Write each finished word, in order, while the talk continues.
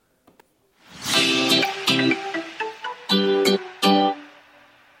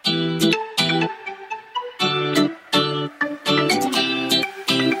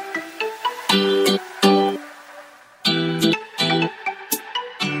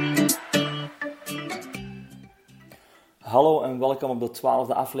Hallo en welkom op de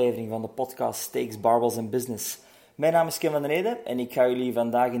 12e aflevering van de podcast Steaks, Barbells & Business. Mijn naam is Kim van den Ede en ik ga jullie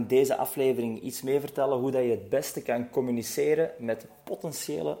vandaag in deze aflevering iets meer vertellen hoe dat je het beste kan communiceren met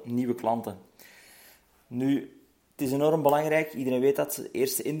potentiële nieuwe klanten. Nu, het is enorm belangrijk, iedereen weet dat, de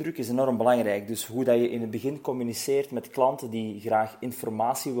eerste indruk is enorm belangrijk. Dus hoe dat je in het begin communiceert met klanten die graag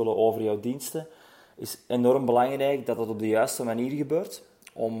informatie willen over jouw diensten, is enorm belangrijk dat het op de juiste manier gebeurt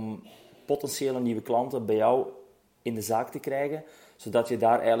om potentiële nieuwe klanten bij jou in de zaak te krijgen, zodat je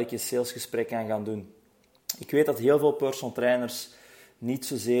daar eigenlijk je salesgesprek aan gaat doen. Ik weet dat heel veel personal trainers niet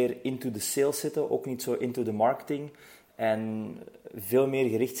zozeer into de sales zitten, ook niet zo into de marketing en veel meer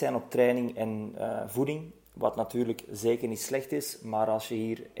gericht zijn op training en voeding, wat natuurlijk zeker niet slecht is, maar als je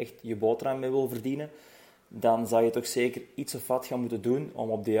hier echt je boterham mee wil verdienen, dan zou je toch zeker iets of wat gaan moeten doen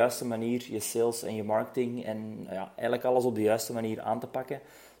om op de juiste manier je sales en je marketing en eigenlijk alles op de juiste manier aan te pakken,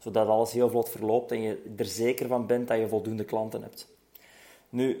 zodat alles heel vlot verloopt en je er zeker van bent dat je voldoende klanten hebt.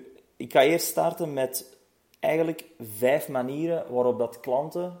 Nu, ik ga eerst starten met eigenlijk 5 manieren waarop dat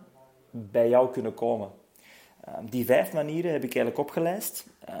klanten bij jou kunnen komen. Die 5 manieren heb ik eigenlijk opgelijst.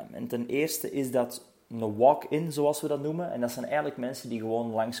 En ten eerste is dat een walk-in, zoals we dat noemen. En dat zijn eigenlijk mensen die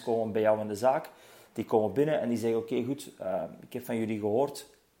gewoon langskomen bij jou in de zaak. Die komen binnen en die zeggen, oké, goed, ik heb van jullie gehoord.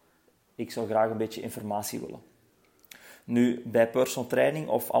 Ik zou graag een beetje informatie willen. Nu, bij personal training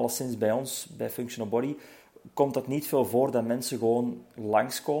of alleszins bij ons, bij Functional Body, komt dat niet veel voor dat mensen gewoon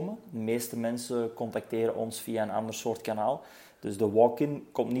langskomen. De meeste mensen contacteren ons via een ander soort kanaal. Dus de walk-in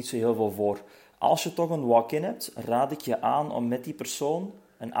komt niet zo heel veel voor. Als je toch een walk-in hebt, raad ik je aan om met die persoon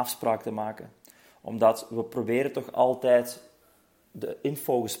een afspraak te maken. Omdat we proberen toch altijd de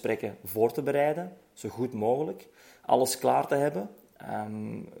infogesprekken voor te bereiden, zo goed mogelijk. Alles klaar te hebben,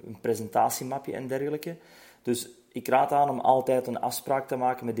 een presentatiemapje en dergelijke. Dus ik raad aan om altijd een afspraak te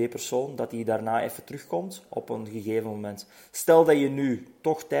maken met die persoon, dat die daarna even terugkomt op een gegeven moment. Stel dat je nu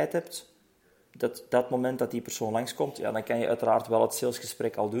toch tijd hebt, dat moment dat die persoon langskomt, dan kan je uiteraard wel het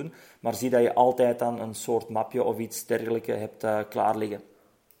salesgesprek al doen, maar zie dat je altijd dan een soort mapje of iets dergelijks hebt klaar liggen.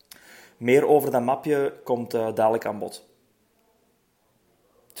 Meer over dat mapje komt dadelijk aan bod.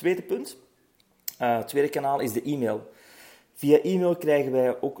 Tweede punt, tweede kanaal is de e-mail. Via e-mail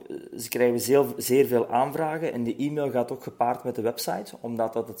krijgen we zeer veel aanvragen en de e-mail gaat ook gepaard met de website,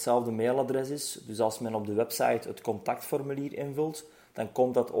 omdat dat hetzelfde mailadres is. Dus als men op de website het contactformulier invult, dan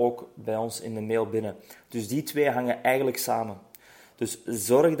komt dat ook bij ons in de mail binnen. Dus die twee hangen eigenlijk samen. Dus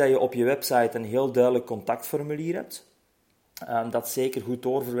zorg dat je op je website een heel duidelijk contactformulier hebt, dat zeker goed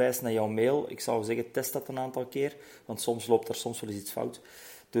doorverwijst naar jouw mail. Ik zou zeggen, test dat een aantal keer, want soms loopt er soms wel eens iets fout.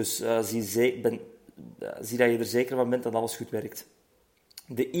 Dus zie dat je er zeker van bent dat alles goed werkt.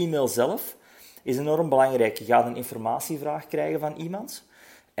 De e-mail zelf is enorm belangrijk. Je gaat een informatievraag krijgen van iemand.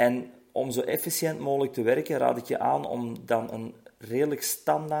 En om zo efficiënt mogelijk te werken, raad ik je aan om dan een redelijk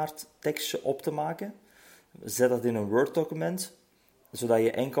standaard tekstje op te maken. Zet dat in een Word-document, zodat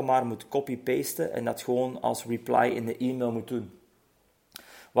je enkel maar moet copy-pasten en dat gewoon als reply in de e-mail moet doen.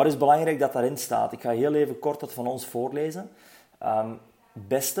 Wat is belangrijk dat daarin staat? Ik ga heel even kort dat van ons voorlezen.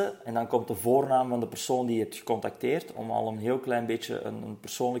 Beste, en dan komt de voornaam van de persoon die je hebt gecontacteerd, om al een heel klein beetje een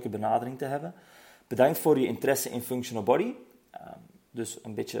persoonlijke benadering te hebben. Bedankt voor je interesse in Functional Body. Dus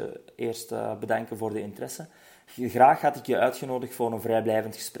een beetje eerst bedanken voor de interesse. Graag had ik je uitgenodigd voor een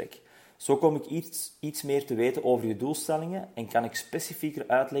vrijblijvend gesprek. Zo kom ik iets meer te weten over je doelstellingen en kan ik specifieker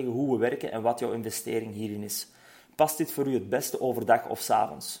uitleggen hoe we werken en wat jouw investering hierin is. Past dit voor u het beste overdag of 's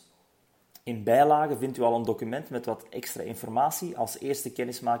avonds? In bijlage vindt u al een document met wat extra informatie als eerste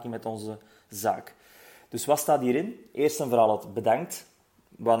kennismaking met onze zaak. Dus wat staat hierin? Eerst en vooral het bedankt,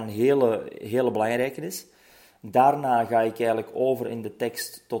 wat een hele belangrijke is. Daarna ga ik eigenlijk over in de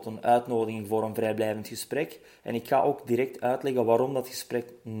tekst tot een uitnodiging voor een vrijblijvend gesprek. En ik ga ook direct uitleggen waarom dat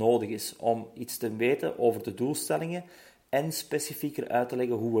gesprek nodig is, om iets te weten over de doelstellingen en specifieker uit te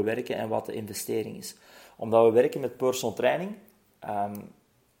leggen hoe we werken en wat de investering is. Omdat we werken met personal training,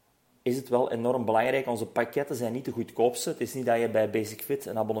 is het wel enorm belangrijk. Onze pakketten zijn niet de goedkoopste. Het is niet dat je bij Basic Fit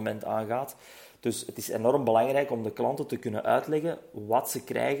een abonnement aangaat. Dus het is enorm belangrijk om de klanten te kunnen uitleggen wat ze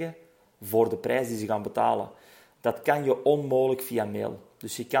krijgen voor de prijs die ze gaan betalen. Dat kan je onmogelijk via mail.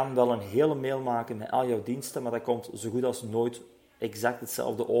 Dus je kan wel een hele mail maken met al jouw diensten, maar dat komt zo goed als nooit exact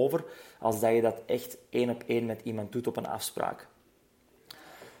hetzelfde over als dat je dat echt 1-op-1 met iemand doet op een afspraak.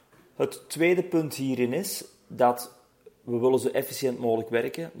 Het tweede punt hierin is dat we willen zo efficiënt mogelijk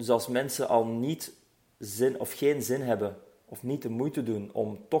werken. Dus als mensen al niet geen zin hebben of niet de moeite doen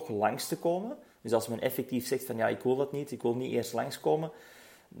om toch langs te komen, dus als men effectief zegt van ik wil dat niet, ik wil niet eerst langskomen,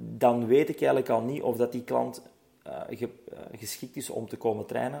 dan weet ik eigenlijk al niet of dat die klant geschikt is om te komen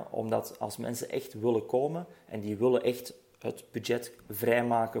trainen. Omdat als mensen echt willen komen en die willen echt het budget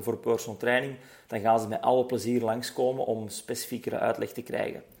vrijmaken voor personal training, dan gaan ze met alle plezier langskomen om specifiekere uitleg te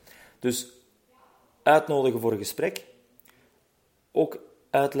krijgen. Dus uitnodigen voor een gesprek. Ook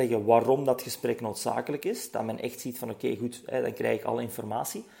uitleggen waarom dat gesprek noodzakelijk is. Dat men echt ziet van oké, goed, dan krijg ik alle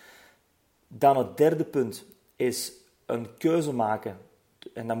informatie. Dan het derde punt is een keuze maken.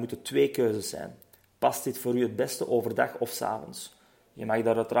 En dat moeten 2 keuzes zijn. Past dit voor u het beste overdag of 's avonds? Je mag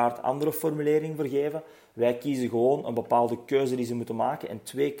daar uiteraard andere formulering voor geven. Wij kiezen gewoon een bepaalde keuze die ze moeten maken en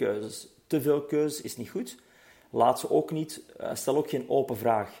 2 keuzes. Te veel keuzes is niet goed. Laat ze ook niet, stel ook geen open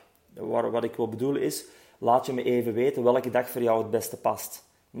vraag. Wat ik wil bedoelen is, laat je me even weten welke dag voor jou het beste past.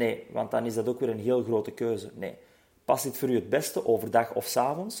 Nee, want dan is dat ook weer een heel grote keuze. Nee, past dit voor u het beste overdag of 's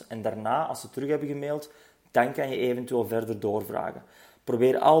avonds? En daarna, als ze terug hebben gemaild, dan kan je eventueel verder doorvragen.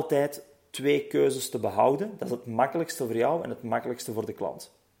 Probeer altijd 2 keuzes te behouden. Dat is het makkelijkste voor jou en het makkelijkste voor de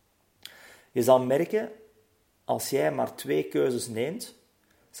klant. Je zal merken, als jij maar 2 keuzes neemt,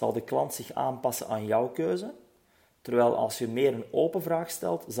 zal de klant zich aanpassen aan jouw keuze. Terwijl als je meer een open vraag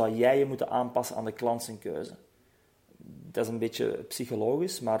stelt, zal jij je moeten aanpassen aan de klant zijn keuze. Dat is een beetje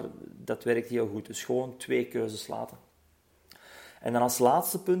psychologisch, maar dat werkt heel goed. Dus gewoon 2 keuzes laten. En dan als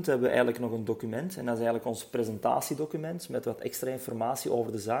laatste punt hebben we eigenlijk nog een document. En dat is eigenlijk ons presentatiedocument met wat extra informatie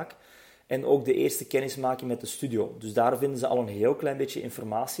over de zaak. En ook de eerste kennismaking met de studio. Dus daar vinden ze al een heel klein beetje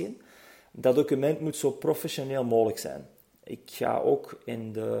informatie in. Dat document moet zo professioneel mogelijk zijn. Ik ga ook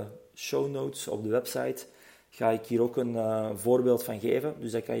in de show notes op de website ga ik hier ook een voorbeeld van geven.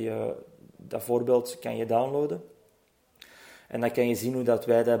 Dus dat voorbeeld kan je downloaden. En dan kan je zien hoe dat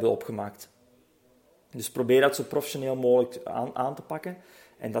wij dat hebben opgemaakt. Dus probeer dat zo professioneel mogelijk aan te pakken.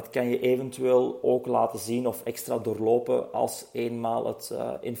 En dat kan je eventueel ook laten zien of extra doorlopen als eenmaal het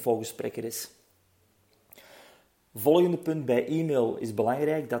infogesprek er is. Volgende punt bij e-mail is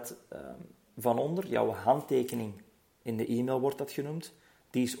belangrijk dat van onder jouw handtekening in de e-mail wordt dat genoemd.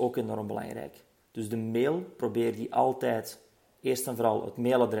 Die is ook enorm belangrijk. Dus de mail, probeer die altijd, eerst en vooral het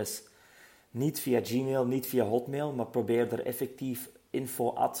mailadres, niet via Gmail, niet via Hotmail, maar probeer er effectief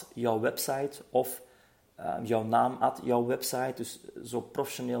info@jouw website of jouw naam @jouw website, dus zo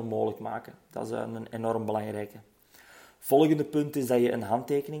professioneel mogelijk maken. Dat is een enorm belangrijke. Volgende punt is dat je een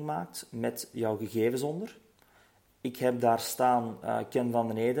handtekening maakt met jouw gegevens onder. Ik heb daar staan Ken van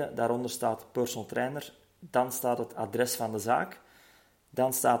den Ede, daaronder staat personal trainer, dan staat het adres van de zaak,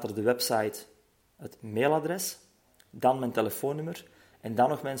 dan staat er de website, het mailadres, dan mijn telefoonnummer en dan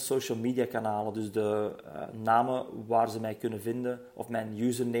nog mijn social media kanalen, dus de namen waar ze mij kunnen vinden of mijn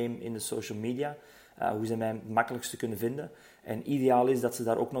username in de social media, hoe ze mij het makkelijkste kunnen vinden. En ideaal is dat ze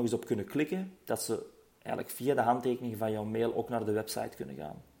daar ook nog eens op kunnen klikken, dat ze eigenlijk via de handtekening van jouw mail ook naar de website kunnen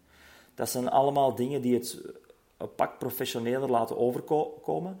gaan. Dat zijn allemaal dingen die het een pak professioneler laten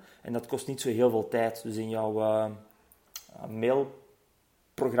overkomen en dat kost niet zo heel veel tijd. Dus in jouw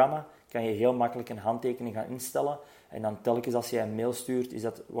mailprogramma kan je heel makkelijk een handtekening gaan instellen en dan telkens als jij een mail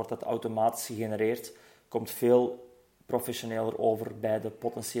stuurt, wordt dat automatisch gegenereerd. Komt veel professioneler over bij de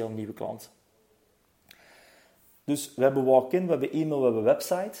potentieel nieuwe klant. Dus we hebben walk-in, we hebben e-mail, we hebben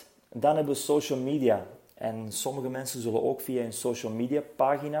website. Dan hebben we social media. En sommige mensen zullen ook via een social media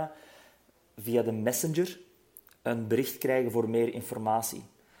pagina, via de Messenger, een bericht krijgen voor meer informatie.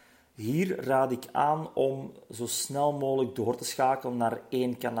 Hier raad ik aan om zo snel mogelijk door te schakelen naar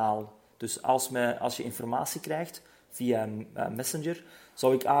 1 kanaal. Dus als je informatie krijgt via Messenger,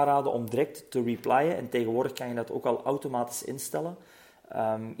 zou ik aanraden om direct te replyen. En tegenwoordig kan je dat ook al automatisch instellen.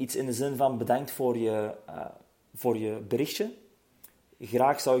 Iets in de zin van bedankt voor je berichtje.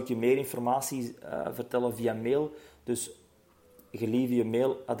 Graag zou ik je meer informatie vertellen via mail. Dus gelief je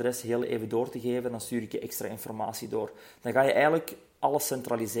mailadres heel even door te geven, dan stuur ik je extra informatie door. Dan ga je eigenlijk alles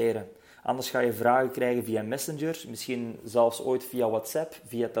centraliseren. Anders ga je vragen krijgen via Messenger, misschien zelfs ooit via WhatsApp,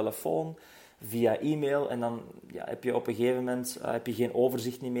 via telefoon, via e-mail. En dan heb je op een gegeven moment geen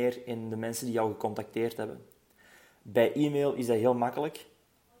overzicht meer in de mensen die jou gecontacteerd hebben. Bij e-mail is dat heel makkelijk.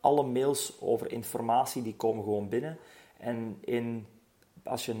 Alle mails over informatie die komen gewoon binnen. En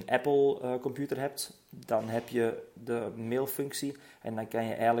als je een Apple-computer hebt, dan heb je de mailfunctie en dan kan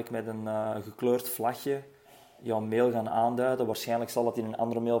je eigenlijk met een gekleurd vlagje jouw mail gaan aanduiden. Waarschijnlijk zal dat in een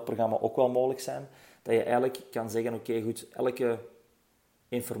ander mailprogramma ook wel mogelijk zijn. Dat je eigenlijk kan zeggen, oké, goed, elke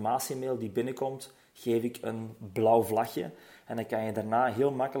informatiemail die binnenkomt, geef ik een blauw vlagje. En dan kan je daarna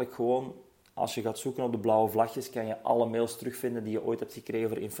heel makkelijk gewoon, als je gaat zoeken op de blauwe vlagjes, kan je alle mails terugvinden die je ooit hebt gekregen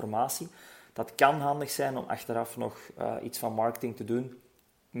voor informatie. Dat kan handig zijn om achteraf nog iets van marketing te doen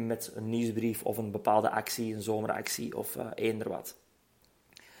met een nieuwsbrief of een bepaalde actie, een zomeractie of eender wat.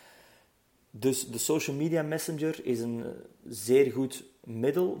 Dus de social media messenger is een zeer goed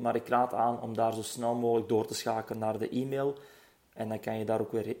middel, maar ik raad aan om daar zo snel mogelijk door te schakelen naar de e-mail. En dan kan je daar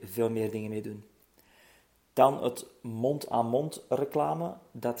ook weer veel meer dingen mee doen. Dan het mond-aan-mond reclame.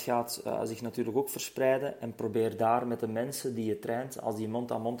 Dat gaat zich natuurlijk ook verspreiden. En probeer daar met de mensen die je traint, als die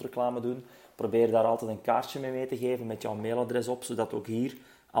mond-aan-mond reclame doen, probeer daar altijd een kaartje mee te geven met jouw mailadres op, zodat ook hier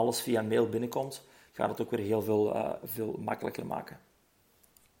alles via mail binnenkomt. Gaat het ook weer heel veel makkelijker maken.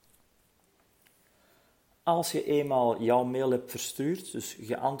 Als je eenmaal jouw mail hebt verstuurd, dus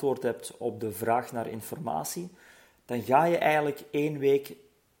geantwoord hebt op de vraag naar informatie, dan ga je eigenlijk 1 week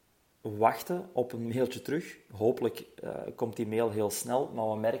wachten op een mailtje terug. Hopelijk komt die mail heel snel, maar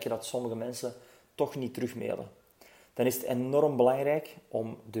we merken dat sommige mensen toch niet terugmailen. Dan is het enorm belangrijk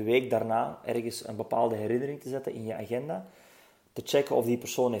om de week daarna ergens een bepaalde herinnering te zetten in je agenda, te checken of die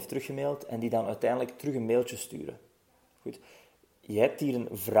persoon heeft teruggemaild en die dan uiteindelijk terug een mailtje sturen. Goed. Je hebt hier een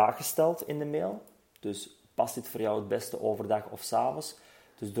vraag gesteld in de mail, dus past dit voor jou het beste overdag of 's avonds?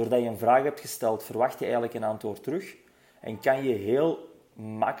 Dus doordat je een vraag hebt gesteld, verwacht je eigenlijk een antwoord terug en kan je heel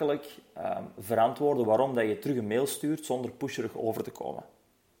makkelijk verantwoorden waarom dat je terug een mail stuurt zonder pusherig over te komen.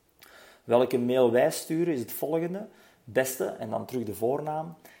 Welke mail wij sturen is het volgende, beste, en dan terug de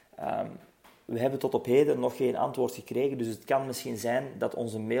voornaam. We hebben tot op heden nog geen antwoord gekregen, dus het kan misschien zijn dat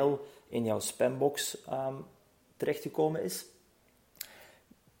onze mail in jouw spambox terechtgekomen is.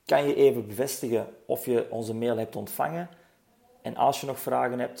 Kan je even bevestigen of je onze mail hebt ontvangen? En als je nog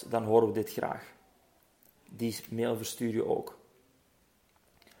vragen hebt, dan horen we dit graag. Die mail verstuur je ook.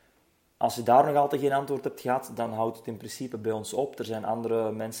 Als je daar nog altijd geen antwoord hebt gehad, dan houdt het in principe bij ons op. Er zijn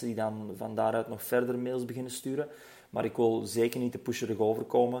andere mensen die dan van daaruit nog verder mails beginnen sturen. Maar ik wil zeker niet te pusherig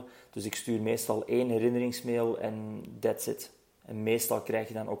overkomen. Dus ik stuur meestal 1 herinneringsmail en that's it. En meestal krijg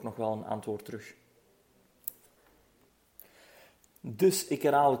je dan ook nog wel een antwoord terug. Dus ik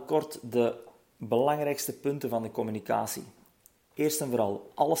herhaal kort de belangrijkste punten van de communicatie. Eerst en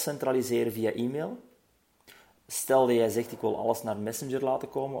vooral alles centraliseren via e-mail. Stel dat jij zegt, ik wil alles naar Messenger laten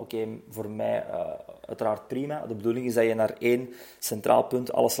komen. Oké, voor mij uiteraard prima. De bedoeling is dat je naar 1 centraal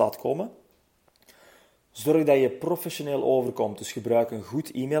punt alles laat komen. Zorg dat je professioneel overkomt, dus gebruik een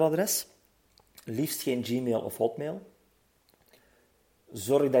goed e-mailadres. Liefst geen Gmail of Hotmail.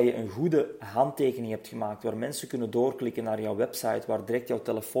 Zorg dat je een goede handtekening hebt gemaakt, waar mensen kunnen doorklikken naar jouw website, waar direct jouw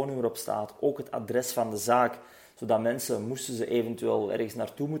telefoonnummer op staat, ook het adres van de zaak, zodat mensen, moesten ze eventueel ergens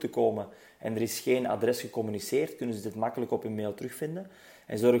naartoe moeten komen en er is geen adres gecommuniceerd, kunnen ze dit makkelijk op hun mail terugvinden.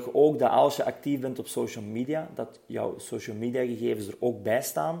 En zorg ook dat als je actief bent op social media, dat jouw social media gegevens er ook bij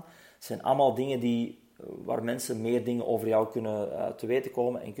staan. Het zijn allemaal dingen waar mensen meer dingen over jou kunnen te weten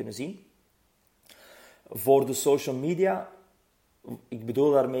komen en kunnen zien. Voor de social media, ik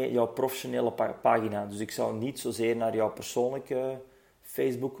bedoel daarmee jouw professionele pagina. Dus ik zou niet zozeer naar jouw persoonlijke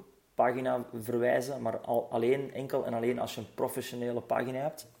Facebook-pagina verwijzen, maar enkel en alleen als je een professionele pagina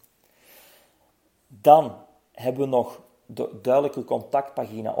hebt. Dan hebben we nog de duidelijke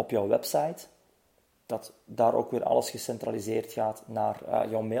contactpagina op jouw website. Dat daar ook weer alles gecentraliseerd gaat naar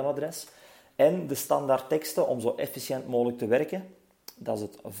jouw mailadres. En de standaard teksten om zo efficiënt mogelijk te werken. Dat is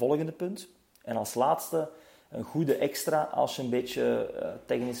het volgende punt. En als laatste een goede extra als je een beetje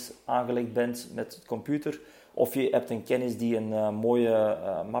technisch aangelegd bent met de computer. Of je hebt een kennis die een mooie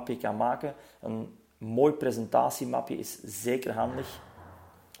mapje kan maken. Een mooi presentatiemapje is zeker handig.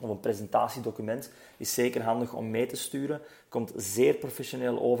 Of een presentatiedocument is zeker handig om mee te sturen. Komt zeer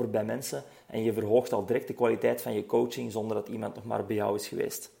professioneel over bij mensen. En je verhoogt al direct de kwaliteit van je coaching zonder dat iemand nog maar bij jou is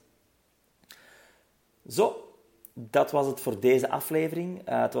geweest. Zo, dat was het voor deze aflevering.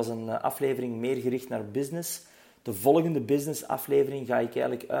 Het was een aflevering meer gericht naar business. De volgende business aflevering ga ik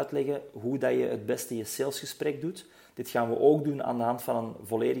eigenlijk uitleggen hoe dat je het beste je salesgesprek doet. Dit gaan we ook doen aan de hand van een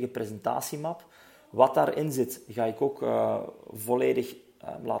volledige presentatiemap. Wat daarin zit, ga ik ook volledig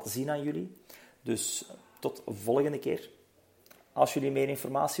laten zien aan jullie. Dus tot de volgende keer. Als jullie meer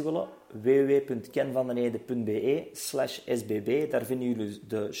informatie willen, www.kenvandenede.be/sbb. Daar vinden jullie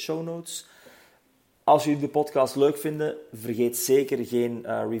de show notes. Als jullie de podcast leuk vinden, vergeet zeker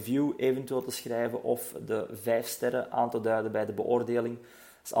geen review eventueel te schrijven of de 5 sterren aan te duiden bij de beoordeling.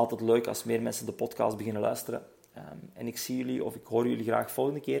 Het is altijd leuk als meer mensen de podcast beginnen luisteren. En ik zie jullie of ik hoor jullie graag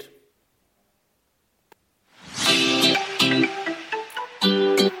volgende keer.